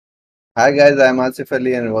Hi guys, I'm Asif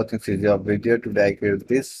Ali and watching CGHOW video. Today I created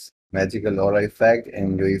this magical aura effect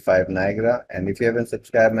in UE5 Niagara. And if you haven't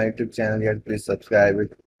subscribed my YouTube channel yet, please subscribe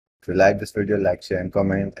it. If you like this video, like, share and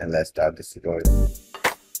comment, and let's start this tutorial.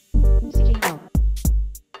 CGHOW.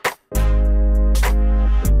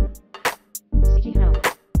 CGHOW.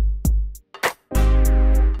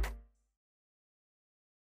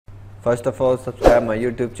 First of all, subscribe my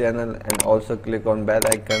YouTube channel and also click on bell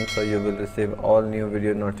icon so you will receive all new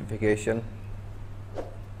video notification.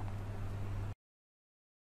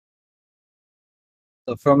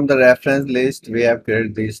 So from the reference list, we have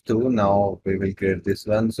created these two. Now we will create this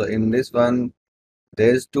one. So in this one,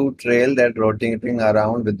 there's two trail that rotating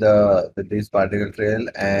around with this particle trail,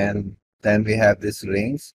 and then we have these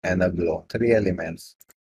rings and a glow, three elements.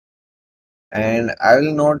 And I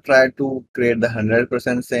will not try to create the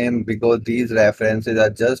 100% same because these references are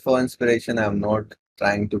just for inspiration. I'm not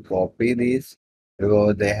trying to copy these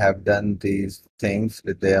because they have done these things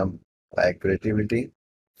with their like creativity.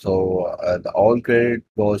 So the all credit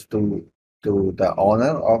goes to the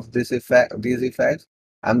owner of this effect, these effects.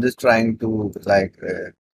 I'm just trying to take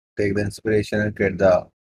the inspiration and create the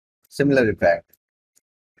similar effect.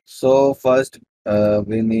 So first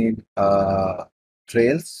we need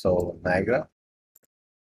trails. So Niagara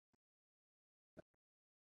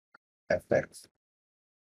effects.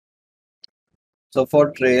 So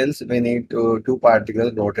for trails, we need two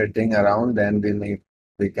particles rotating around, then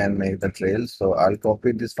we can make the trail. So I'll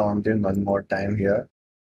copy this fountain one more time here.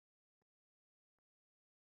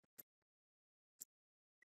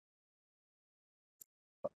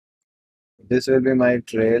 This will be my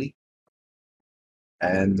trail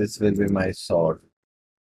and this will be my sword.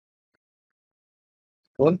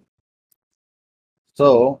 Cool.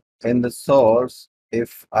 So in the source,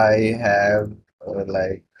 if I have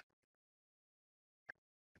like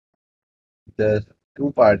the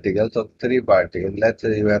two particles or three particles, let's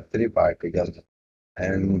say you have three particles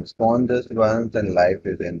and spawn just once and life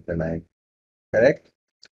is infinite, correct?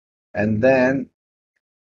 And then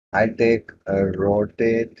I take a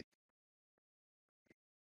rotate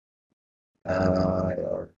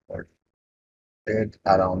or rotate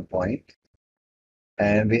around point,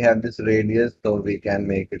 and we have this radius, so we can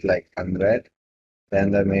make it like 100.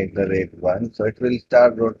 Then I make the rate 1, so it will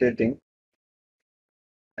start rotating.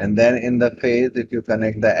 And then in the phase, if you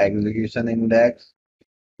connect the execution index,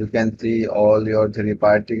 you can see all your three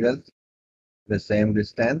particles the same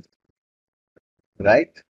distance,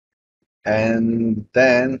 right? And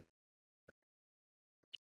then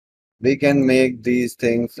we can make these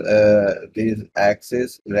things, these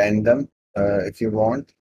axes random if you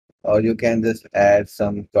want, or you can just add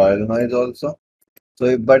some coil noise also.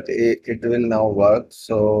 So, but it will now work.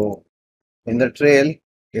 So in the trail,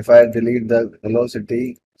 if I delete the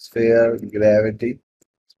velocity, sphere, gravity,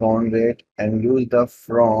 spawn rate, and use the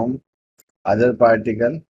from other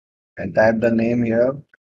particle and type the name here,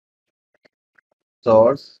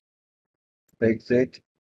 source, fix it,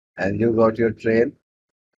 and you got your trail.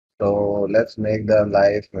 So let's make the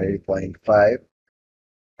life maybe 0.5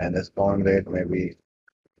 and the spawn rate maybe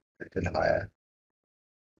a little higher.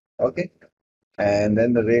 Okay. And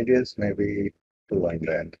then the radius maybe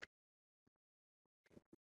 200.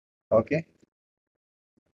 Okay.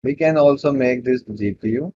 We can also make this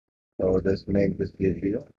GPU. So just make this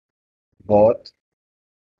GPU both,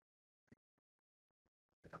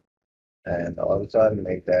 and also I'll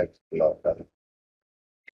make that local.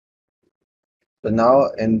 So now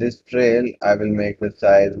in this trail, I will make the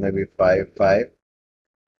size maybe 5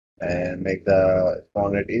 and make the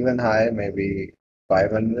spawn rate even high, maybe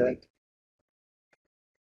 500.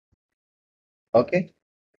 Okay.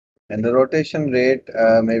 And the rotation rate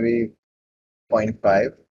maybe zero point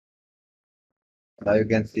 0.5. Now you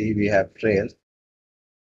can see we have trails.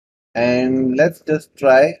 And let's just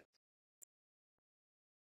try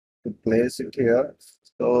to place it here.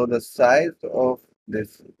 So the size of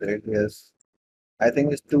this radius, I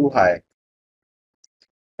think, is too high.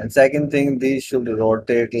 And second thing, these should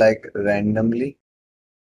rotate like randomly.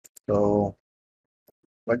 So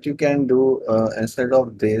what you can do instead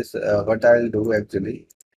of this, what I'll do actually,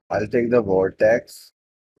 I'll take the vortex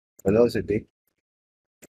velocity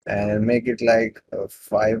and make it like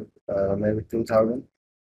 5, maybe 2000.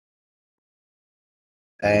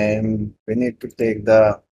 And we need to take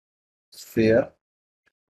the sphere,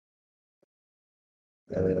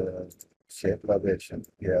 uh, shape vibration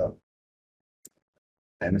here,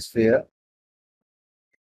 and sphere.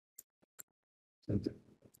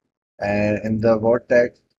 And in the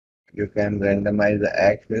vortex, you can randomize the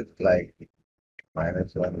axis like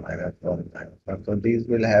 -1, -1, -1. So these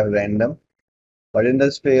will have random. But in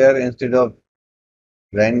the sphere, instead of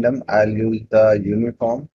random, I'll use the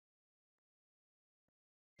uniform.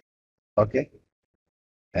 Okay.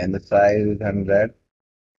 And the size is 100.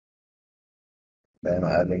 Then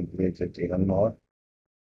I'll increase it even more.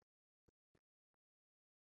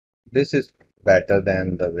 This is better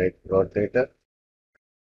than the rate rotator.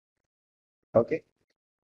 Okay.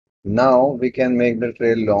 Now we can make the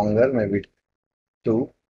trail longer, maybe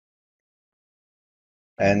 2,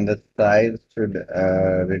 and the size should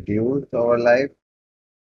reduce over life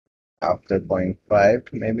after zero point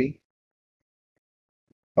 0.5 maybe.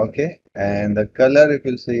 Okay, and the color, if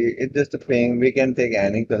you see, it's just a pink. We can take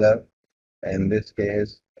any color. In this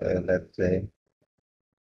case, let's say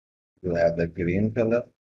you have the green color,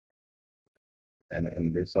 and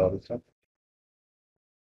in this also.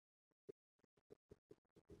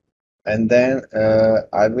 And then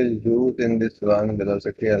I will use in this one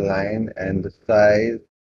velocity align and the size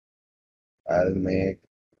I'll make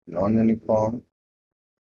non-uniform,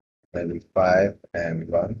 maybe 5 and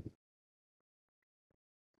 1.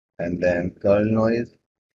 And then curl noise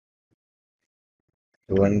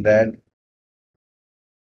 200,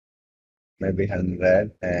 maybe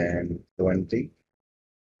 120.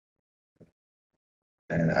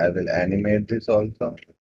 And I will animate this also.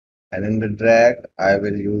 And in the drag, I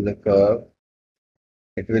will use a curve.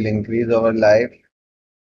 It will increase our life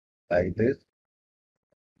like this.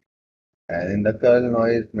 And in the curl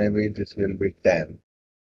noise, maybe this will be 10.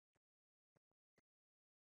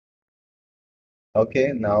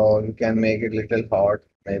 Okay, now you can make it little hot,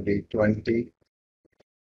 maybe 20.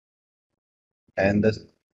 And the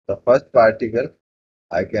first particle,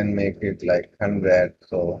 I can make it like 100.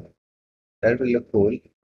 So that will look cool.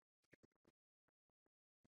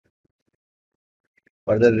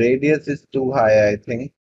 But the radius is too high, I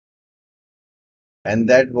think. And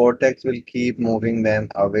that vortex will keep moving them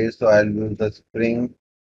away. So I'll use the spring,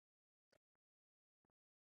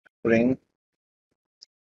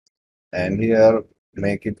 and here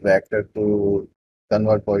make it vector to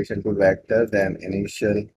convert position to vector, then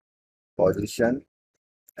initial position,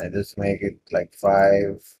 and just make it like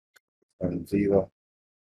 5 and 0.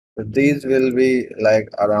 So these will be like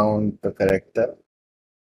around the character,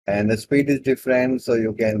 and the speed is different, so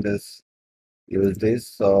you can just use this.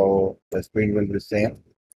 So the speed will be same,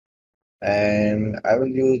 and I will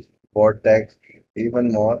use vortex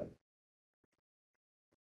even more.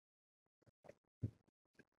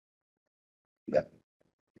 Yeah,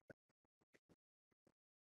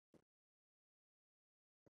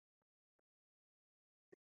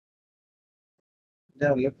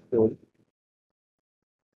 yeah, looks cool.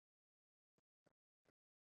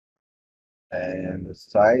 And the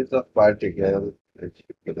size of particle, it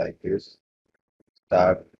should be like this.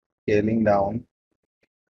 Start scaling down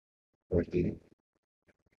quickly.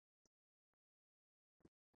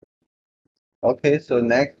 Okay, so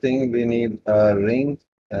next thing we need rings.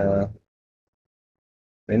 Uh,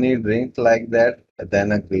 we need rings like that,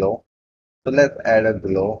 then a glow. So let's add a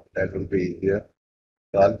glow. That will be easier.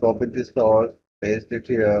 So I'll copy this source, paste it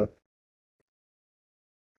here,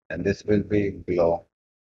 and this will be glow.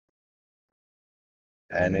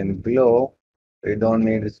 And in glow, we don't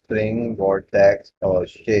need spring, vortex, or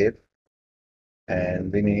shape,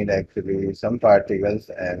 and we need actually some particles,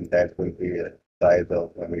 and that will be a size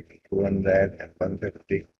of maybe 200 and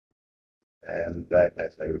 150, and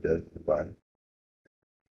brightness I will just 1.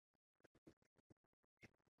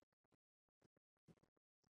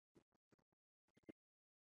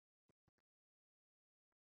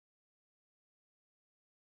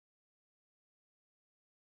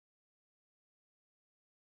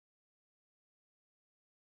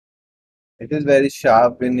 It is very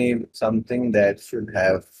sharp. We need something that should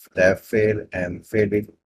have depth fade and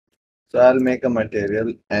faded. So I'll make a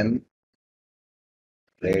material M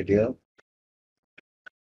radial,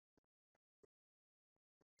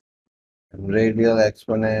 radial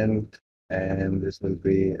exponent, and this will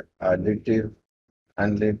be additive,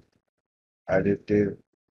 unlit, additive,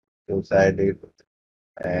 two-sided,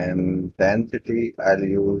 and density I'll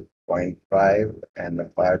use zero point 0.5, and the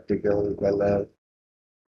particle color.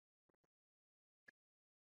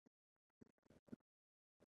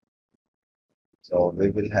 So we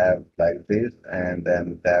will have like this, and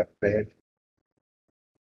then depth fade.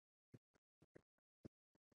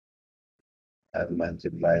 I'll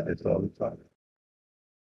multiply this also.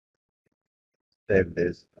 Save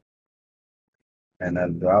this, and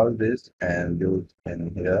I'll browse this and use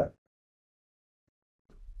in here.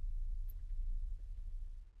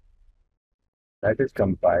 That is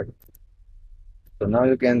compiled. So now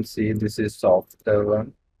you can see this is softer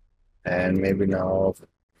one, and maybe now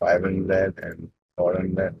 500 and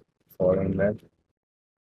 400, 400.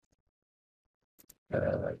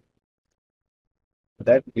 Uh,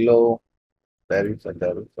 that glow very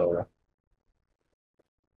subtle, so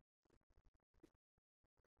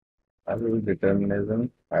I will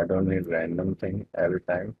determinism. I don't need random thing every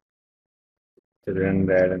time.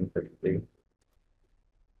 350.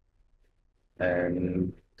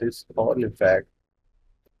 And this whole effect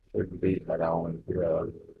should be around here.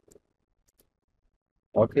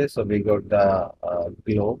 Okay, so we got the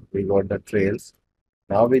glow, we got the trails.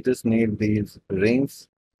 Now we just need these rings,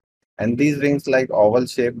 and these rings like oval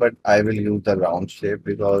shape, but I will use the round shape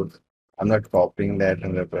because I'm not copying that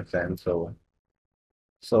 100%.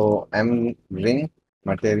 So I'm ring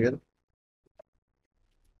material,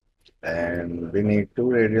 and we need two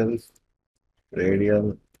radials,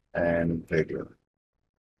 radial and radial.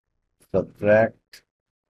 Subtract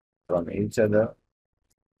from each other,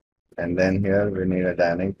 and then here we need a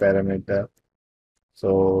dynamic parameter.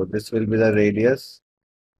 So this will be the radius,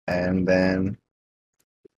 and then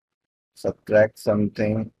subtract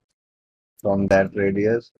something from that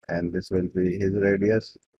radius, and this will be his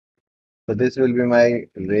radius. So this will be my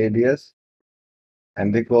radius,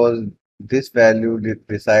 and because this value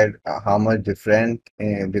decide how much difference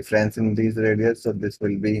in these radius, so this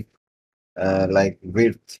will be like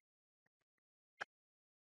width.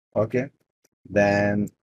 Okay, then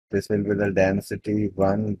this will be the density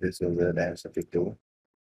one, this will be the density two.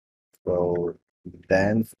 So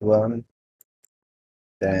dense one,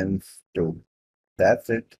 dense two. That's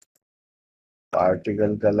it.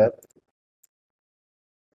 Particle color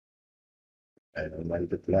and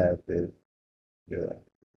multiply with. Yeah.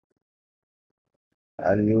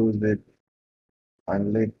 I'll use it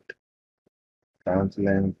unlit,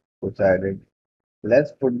 translucent, two-sided.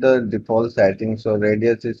 Let's put the default setting. So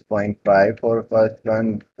radius is zero point 0.5 for first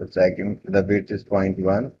one, the second, the width is zero point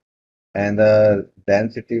 0.1, and the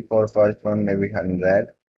density for first one maybe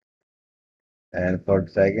 100, and for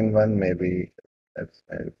the second one maybe that's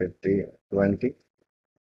 50, 20.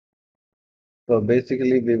 So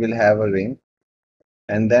basically we will have a ring,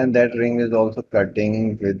 and then that ring is also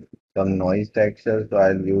cutting with some noise texture. So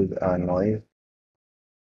I'll use a noise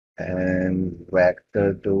and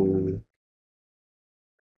vector to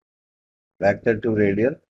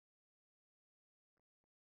radial.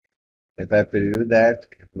 If I preview that,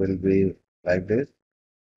 it will be like this.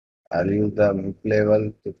 I'll use the mid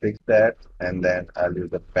level to fix that, and then I'll use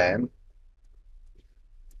the pen.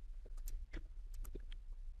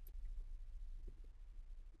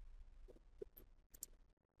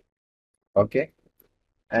 Okay,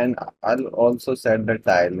 and I'll also set the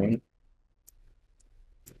tiling,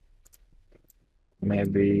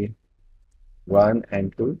 maybe 1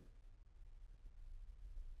 and 2.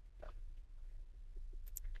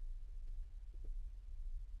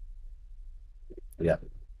 Yeah,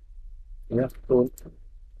 yeah, cool.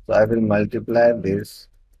 So I will multiply this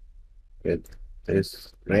with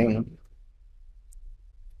this ring,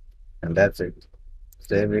 and that's it.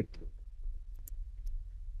 Save it.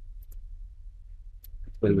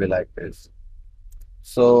 It will be like this.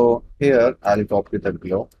 So here I'll copy the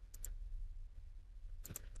glow.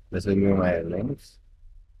 This will be my links,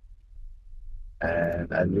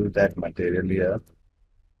 and I'll use that material here.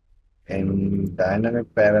 In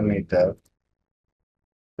dynamic parameter,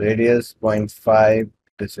 radius zero point 0.5,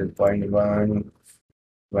 this is zero point 0.1,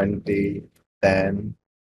 20, 10.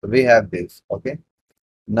 So we have this, okay?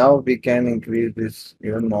 Now we can increase this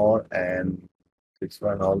even more, and this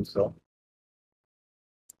one also.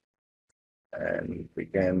 And we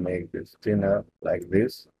can make this thinner like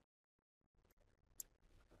this.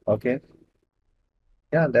 Okay,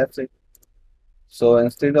 yeah, that's it. So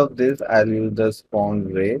instead of this, I'll use the spawn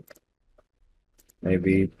rate,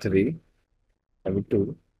 maybe 3, maybe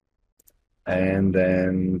 2. And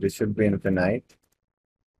then this should be infinite.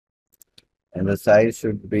 And the size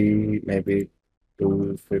should be maybe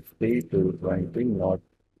 250 to 20, not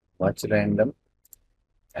much random.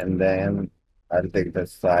 And then I'll take the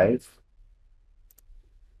size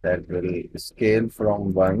that will scale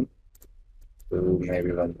from 1 to maybe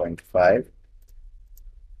 1.5.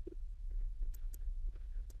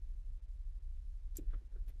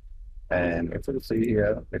 And if you see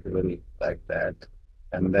here, it will like that.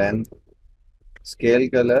 And then scale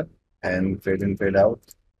color and fade in, fade out.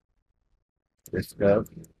 This curve.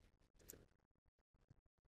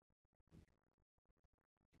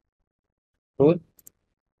 Cool.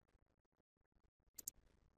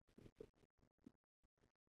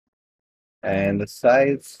 And the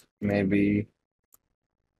size maybe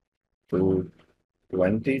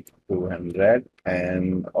 220, 200,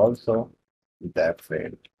 and also that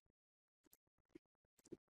fade.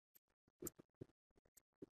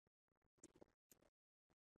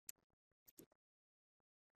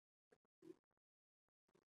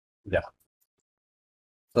 Yeah.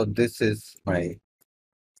 So this is my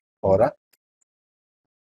aura.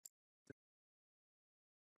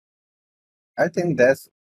 I think that's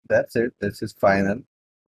it. This is final.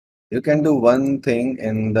 You can do one thing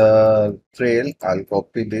in the trail. I'll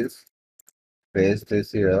copy this, paste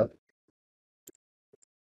this here.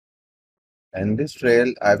 And this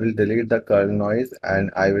trail, I will delete the curl noise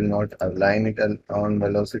and I will not align it on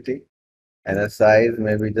velocity. And the size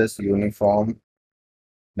maybe just uniform,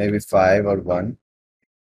 maybe 5 or 1.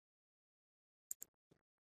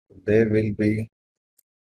 There will be,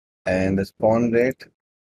 and the spawn rate,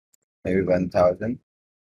 maybe 1000.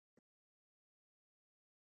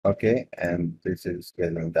 Okay, and this is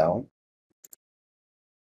scaling down.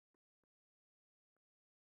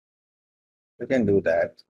 You can do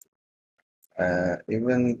that.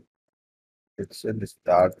 Even it should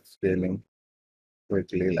start scaling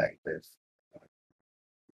quickly like this.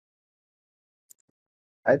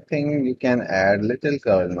 I think you can add little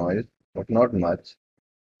curl noise, but not much.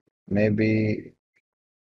 Maybe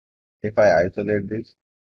if I isolate this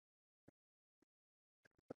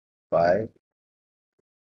 5,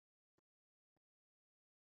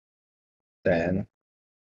 10,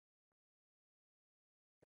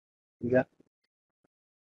 yeah.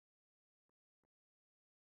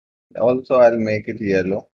 Also, I'll make it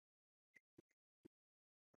yellow.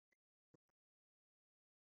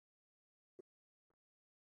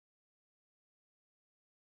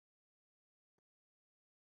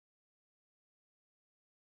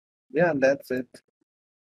 Yeah, that's it.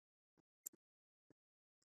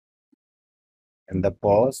 In the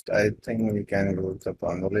post, I think we can go to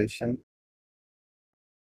convolution.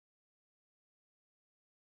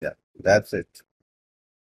 Yeah, that's it.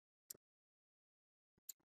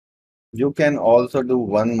 You can also do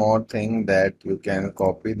one more thing that you can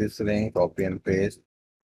copy this ring, copy and paste.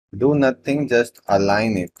 Do nothing, just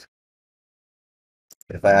align it.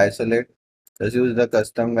 If I isolate, just use the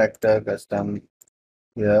custom vector, custom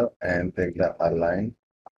here, and take the align,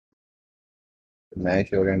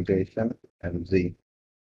 mesh orientation, and Z.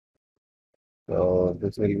 So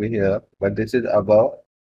this will be here, but this is above.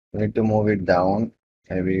 You need to move it down,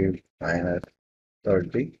 maybe minus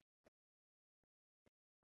 30.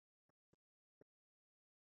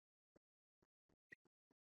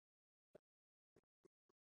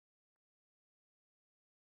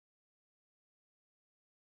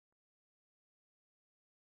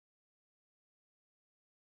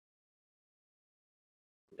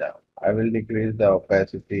 Yeah, I will decrease the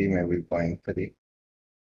opacity, maybe zero point 0.3.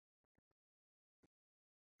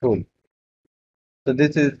 Cool. So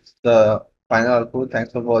this is the final output.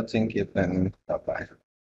 Thanks for watching. Keep learning. Bye bye.